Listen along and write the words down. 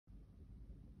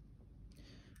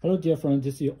Hello dear friends,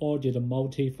 this is ordered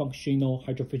multi-functional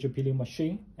hydrofacial peeling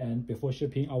machine, and before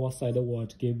shipping our side will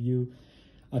give you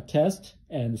a test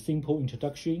and simple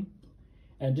introduction,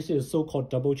 and this is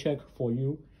so-called double check for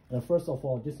you. And first of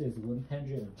all, this is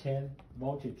 110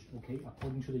 voltage, okay,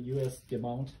 according to the US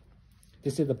demand.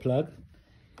 This is the plug,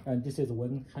 and this is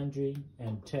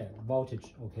 110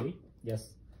 voltage, okay, yes.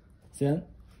 Then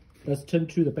let's turn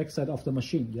to the back side of the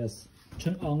machine. Yes,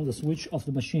 turn on the switch of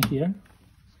the machine here.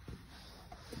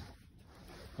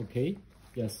 Okay,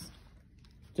 yes,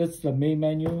 that's the main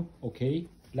menu. Okay,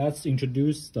 let's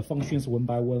introduce the functions one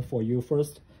by one for you.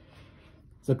 First,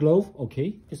 the glove,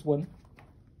 okay, this one,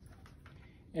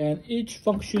 and each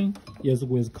function is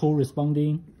with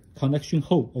corresponding connection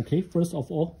hole. Okay, first of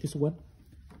all, this one,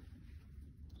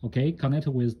 okay, connect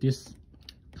with this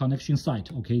connection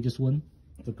site. Okay, this one,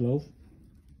 the glove.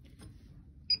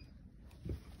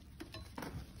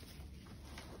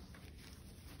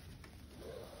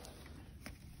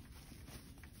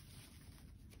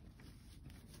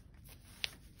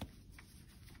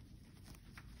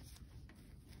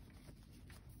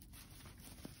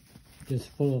 Just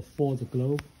for the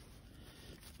glove.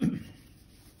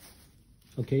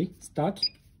 Okay, start.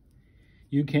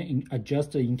 You can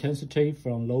adjust the intensity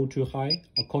from low to high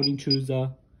according to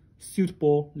the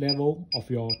suitable level of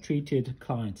your treated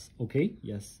clients. Okay,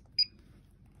 yes.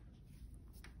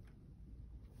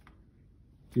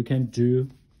 You can do,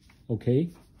 okay,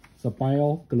 the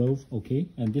bio glove, okay,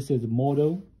 and this is the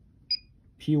model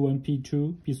P1,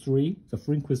 P2, P3. The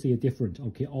frequency is different,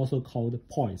 okay, also called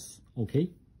poise, okay.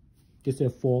 This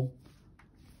is for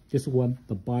this one,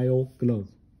 the bio glove.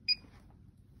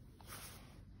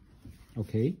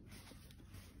 Okay.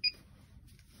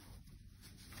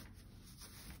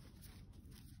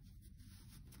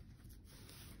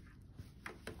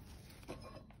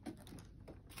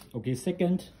 Okay,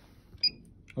 second,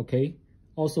 okay,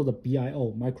 also the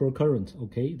BIO, microcurrent,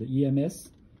 okay, the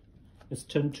EMS. Let's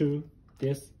turn to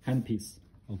this handpiece,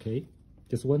 okay,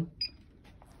 this one.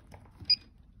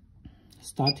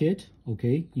 Start it,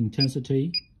 okay,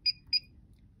 intensity,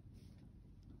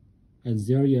 and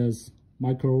there is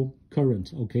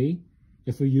microcurrent, okay.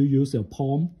 If you use a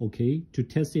palm, okay, to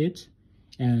test it,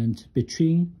 and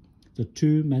between the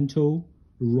two mental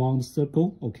round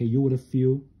circle, okay, you will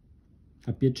feel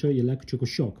a bitter electrical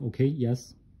shock, okay,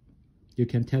 yes. You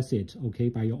can test it, okay,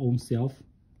 by your own self,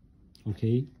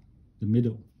 okay, the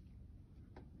middle.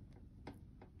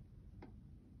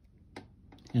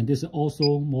 And this is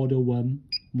also model 1,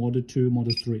 model 2,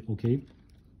 model 3, okay?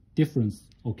 Difference,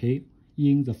 okay,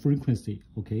 in the frequency,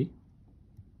 okay?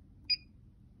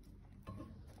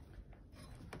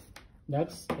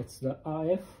 Next, it's the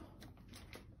RF.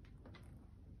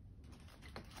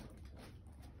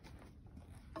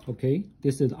 Okay,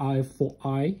 this is RF for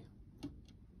eye.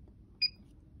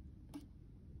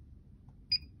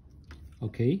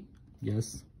 Okay,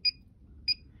 yes.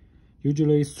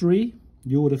 Usually 3,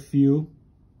 you would feel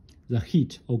the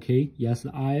heat, okay, yes,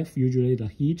 the IF, usually the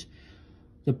heat.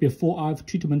 The before IF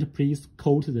treatment, please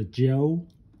coat the gel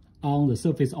on the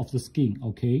surface of the skin,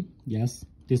 okay, yes,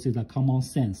 this is a common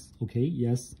sense, okay,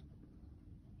 yes.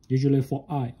 Usually for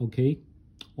eye, okay,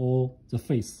 or the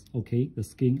face, okay, the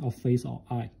skin of face or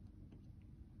eye.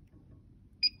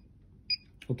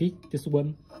 Okay, this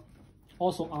one,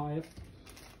 also IF.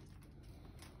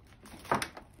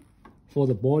 For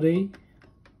the body,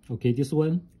 okay, this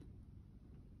one,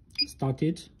 start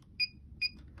it.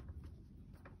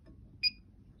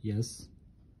 Yes.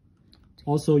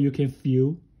 Also, you can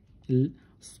feel, the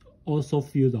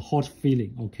hot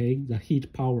feeling, okay, the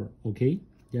heat power, okay.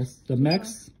 Yes, the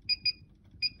max,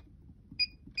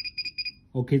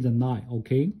 okay, the 9,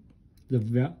 okay,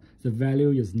 the value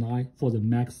is 9 for the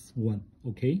max one,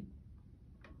 okay.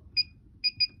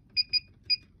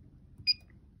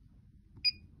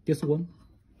 This one,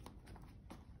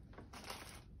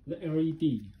 the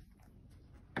LED.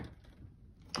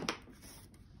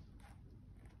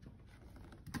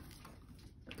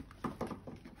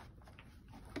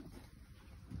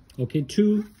 Okay,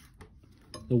 2,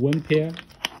 the one pair,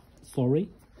 sorry.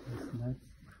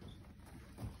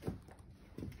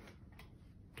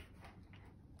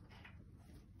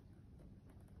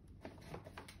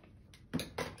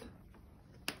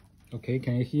 Okay,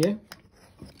 can you hear?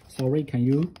 Sorry, can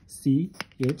you see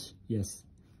it? Yes.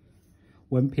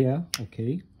 One pair,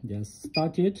 okay, yes,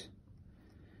 start it.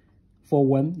 For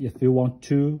one, if you want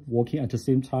two working at the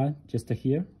same time, just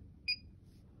here.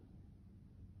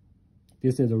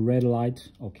 This is the red light,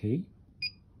 okay.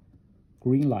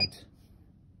 Green light.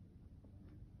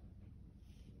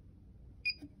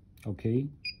 Okay.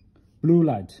 Blue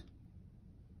light.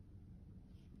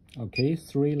 Okay,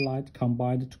 3 light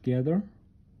combined together.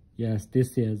 Yes,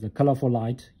 this is a colorful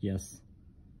light. Yes.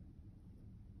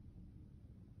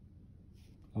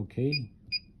 Okay.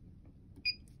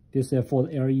 This is for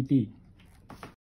LED.